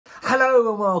Hello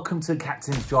and welcome to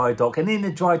Captain's Dry Dock, and in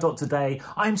the dry dock today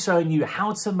I'm showing you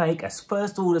how to make a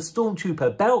first order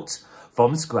Stormtrooper belt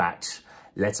from scratch.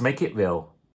 Let's make it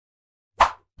real.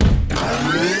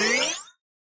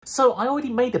 So I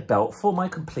already made a belt for my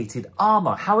completed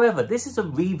armour. However, this is a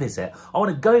revisit. I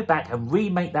want to go back and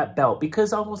remake that belt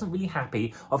because I wasn't really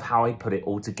happy of how I put it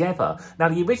all together. Now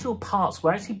the original parts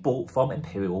were actually bought from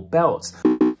Imperial belts.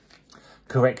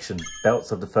 Correction,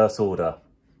 belts of the first order.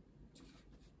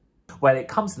 Where it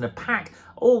comes in a pack,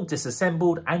 all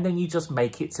disassembled, and then you just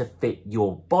make it to fit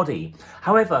your body.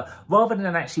 However, rather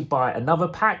than actually buy another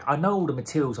pack, I know all the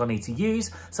materials I need to use.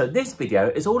 So this video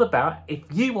is all about if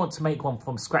you want to make one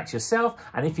from scratch yourself,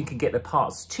 and if you can get the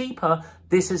parts cheaper,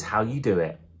 this is how you do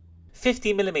it.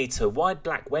 50mm wide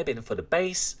black webbing for the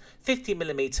base,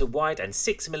 50mm wide and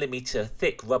 6mm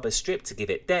thick rubber strip to give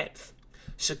it depth,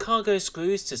 Chicago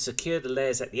screws to secure the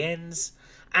layers at the ends,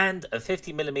 and a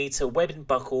 50mm webbing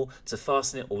buckle to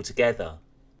fasten it all together.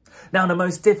 Now the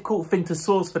most difficult thing to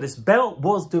source for this belt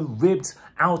was the ribbed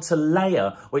outer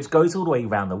layer, which goes all the way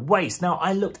around the waist. Now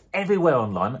I looked everywhere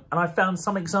online and I found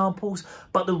some examples,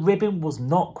 but the ribbing was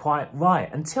not quite right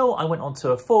until I went onto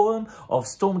a forum of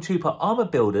Stormtrooper armour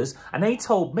builders, and they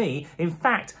told me, in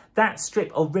fact, that strip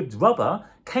of ribbed rubber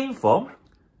came from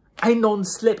a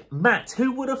non-slip mat.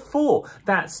 Who would have thought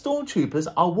that Stormtroopers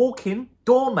are walking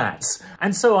doormats?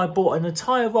 And so I bought an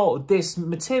entire roll of this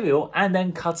material and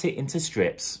then cut it into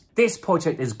strips. This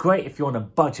project is great if you're on a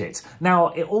budget. Now,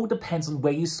 it all depends on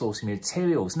where you source your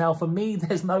materials. Now, for me,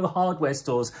 there's no hardware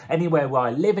stores anywhere where I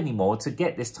live anymore to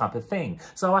get this type of thing.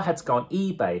 So I had to go on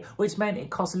eBay, which meant it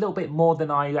cost a little bit more than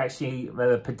I actually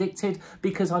predicted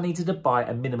because I needed to buy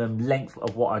a minimum length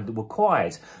of what I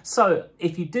required. So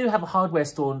if you do have a hardware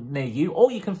store near you,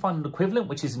 or you can find an equivalent,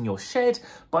 which is in your shed,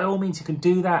 by all means, you can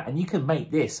do that and you can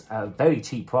make this at a very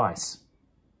cheap price.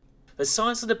 The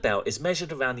size of the belt is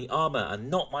measured around the armour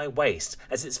and not my waist,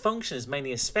 as its function is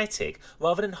mainly aesthetic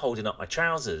rather than holding up my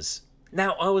trousers.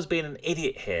 Now I was being an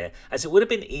idiot here, as it would have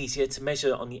been easier to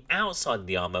measure on the outside of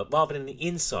the armour rather than the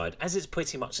inside, as it's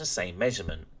pretty much the same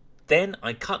measurement. Then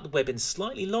I cut the webbing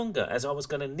slightly longer as I was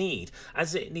going to need,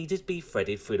 as it needed to be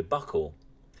threaded through the buckle.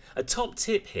 A top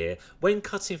tip here, when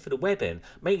cutting for the webbing,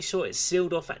 make sure it's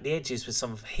sealed off at the edges with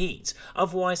some heat,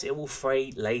 otherwise it will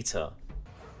fray later.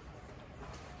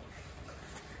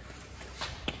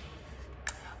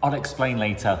 I'll explain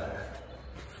later.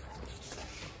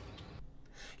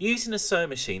 Using a sewing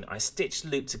machine, I stitched the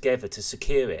loop together to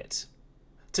secure it.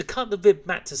 To cut the rib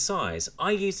mat to size, I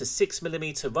used a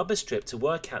 6mm rubber strip to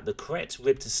work out the correct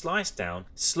rib to slice down,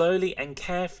 slowly and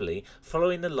carefully,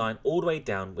 following the line all the way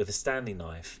down with a Stanley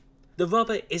knife. The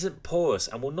rubber isn't porous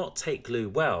and will not take glue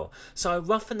well, so I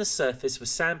roughened the surface with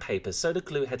sandpaper so the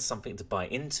glue had something to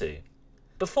bite into.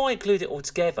 Before I glued it all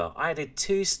together, I added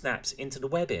 2 snaps into the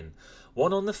webbing,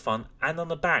 one on the front and on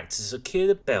the back to secure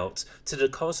the belt to the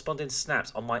corresponding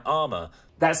snaps on my armour.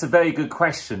 That's a very good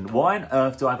question. Why on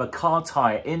earth do I have a car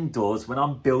tyre indoors when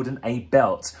I'm building a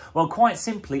belt? Well, quite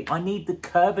simply, I need the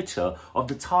curvature of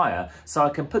the tyre so I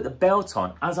can put the belt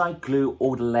on as I glue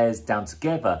all the layers down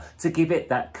together to give it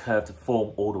that curved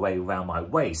form all the way around my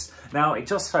waist. Now, it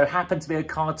just so happened to be a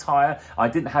car tyre. I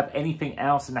didn't have anything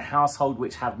else in the household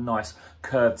which had a nice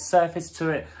curved surface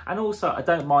to it. And also, I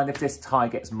don't mind if this tyre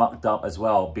gets mucked up as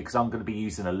well because I'm going to be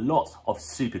using a lot of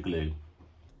super glue.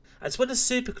 As well as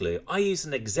superglue, I used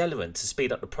an accelerant to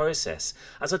speed up the process,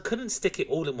 as I couldn't stick it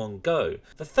all in one go.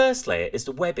 The first layer is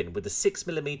the webbing with the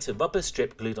 6mm rubber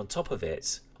strip glued on top of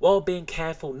it, while being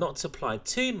careful not to apply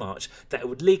too much that it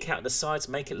would leak out the sides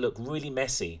and make it look really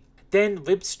messy. Then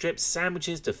ribbed strip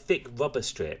sandwiches the thick rubber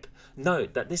strip.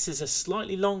 Note that this is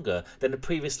slightly longer than the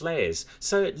previous layers,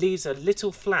 so it leaves a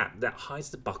little flap that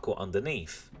hides the buckle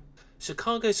underneath.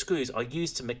 Chicago screws are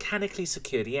used to mechanically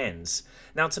secure the ends.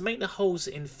 Now, to make the holes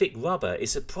in thick rubber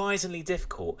is surprisingly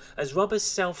difficult, as rubber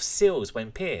self-seals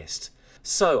when pierced.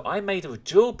 So I made a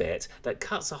drill bit that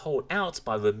cuts a hole out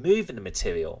by removing the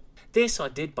material. This I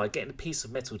did by getting a piece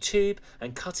of metal tube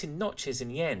and cutting notches in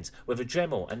the end with a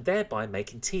Dremel and thereby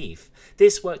making teeth.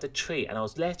 This worked a treat and I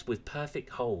was left with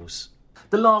perfect holes.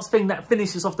 The last thing that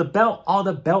finishes off the belt are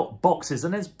the belt boxes,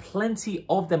 and there's plenty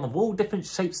of them of all different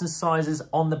shapes and sizes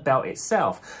on the belt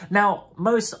itself. Now,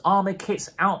 most armour kits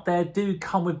out there do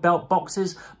come with belt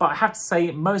boxes, but I have to say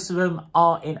most of them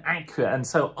are inaccurate, and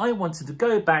so I wanted to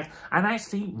go back and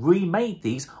actually remake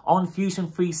these on Fusion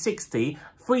 360,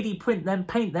 3D print them,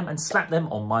 paint them and slap them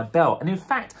on my belt. And in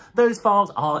fact, those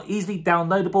files are easily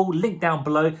downloadable, link down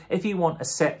below if you want a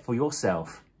set for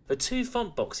yourself. The 2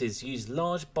 front boxes use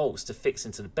large bolts to fix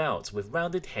into the belt with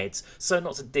rounded heads so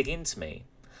not to dig into me.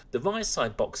 The right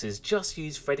side boxes just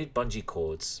use threaded bungee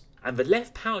cords. and the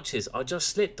left pouches are just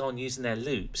slipped on using their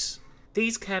loops.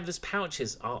 These canvas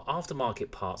pouches are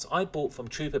aftermarket parts I bought from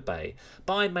Trooper Bay,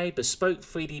 but I made bespoke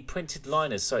 3D printed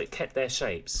liners so it kept their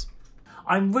shapes.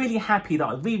 I'm really happy that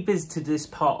I revisited this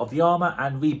part of the armour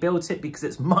and rebuilt it because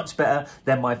it's much better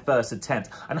than my first attempt.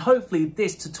 And hopefully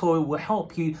this tutorial will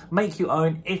help you make your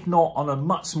own, if not on a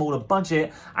much smaller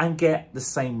budget, and get the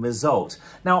same result.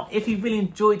 Now, if you really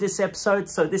enjoyed this episode,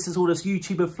 so this is all this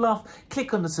YouTuber fluff,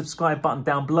 click on the subscribe button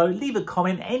down below, leave a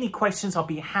comment, any questions, I'll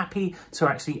be happy to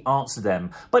actually answer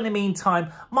them. But in the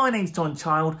meantime, my name's John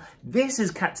Child, this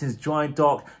is Captain's Dry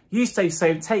Dock, you stay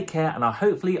safe, take care, and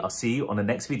hopefully I'll see you on the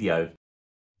next video.